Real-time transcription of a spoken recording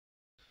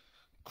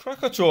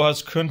Krakatoa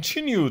has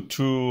continued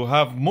to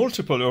have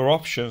multiple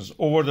eruptions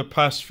over the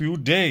past few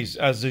days.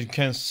 As you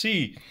can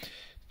see,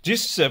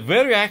 this is a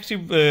very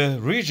active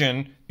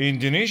region.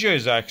 Indonesia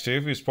is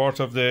active, it's part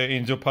of the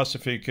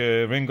Indo-Pacific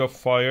ring of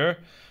fire.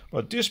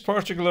 But this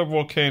particular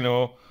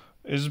volcano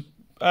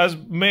has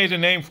made a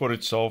name for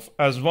itself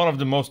as one of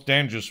the most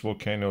dangerous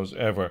volcanoes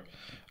ever.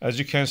 As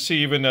you can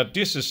see, even at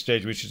this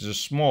stage, which is a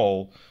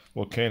small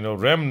volcano,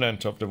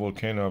 remnant of the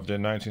volcano of the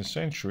 19th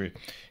century,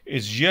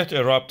 is yet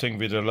erupting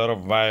with a lot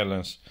of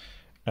violence.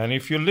 And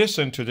if you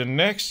listen to the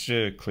next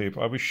clip,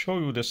 I will show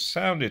you the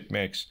sound it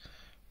makes.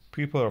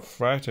 People are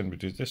frightened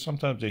with it.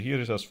 Sometimes they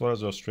hear it as far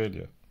as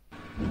Australia.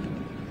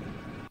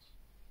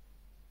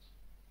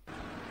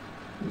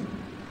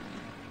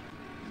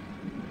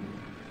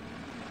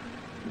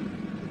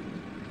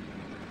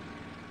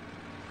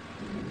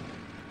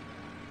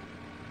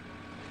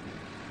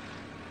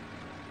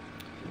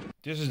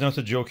 This is not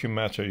a joking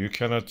matter. You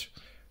cannot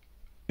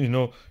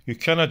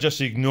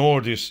just ignore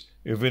this.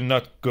 It will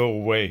not go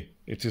away.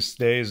 It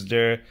stays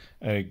there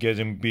and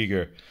getting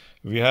bigger.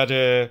 We had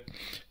a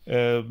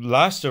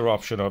last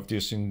eruption of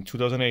this in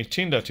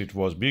 2018 that it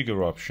was big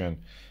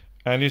eruption,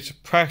 and it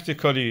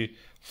practically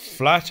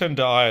flattened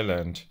the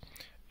island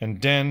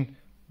and then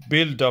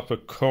built up a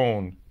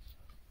cone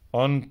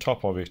on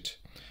top of it.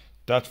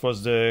 That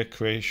was the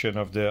creation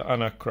of the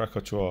Anak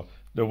Krakatoa,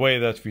 the way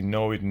that we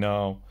know it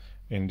now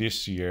in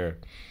this year.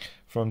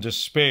 From the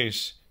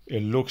space,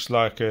 it looks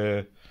like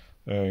a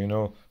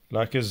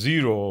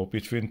zero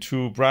between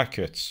two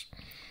brackets,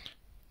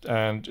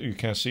 and you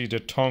can see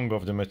the tongue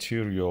of the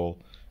material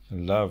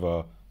and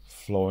lava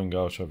flowing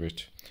out of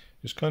it.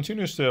 It's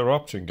continuously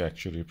erupting,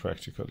 actually,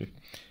 practically.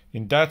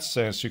 In that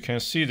sense, you can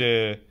see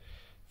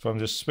from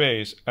the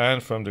space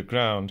and from the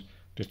ground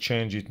the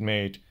change it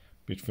made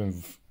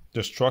between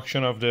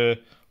destruction of the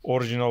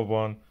original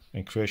one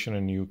and creation of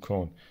a new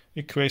cone.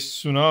 It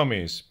creates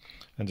tsunamis,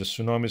 and the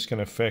tsunamis can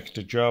affect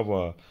the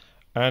Java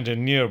and the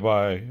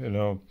nearby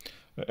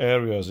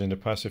areas in the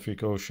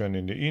Pacific Ocean,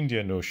 in the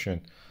Indian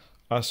Ocean,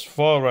 as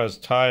far as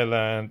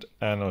Thailand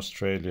and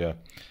Australia.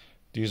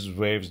 These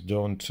waves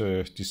don't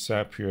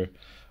disappear.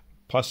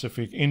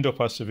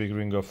 Indo-Pacific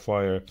ring of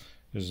fire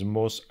is the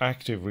most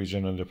active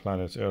region on the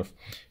planet Earth.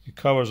 It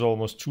covers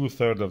almost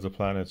 2/3 of the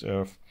planet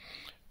Earth,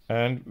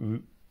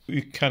 and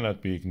it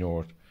cannot be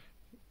ignored.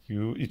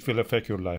 It will affect your life.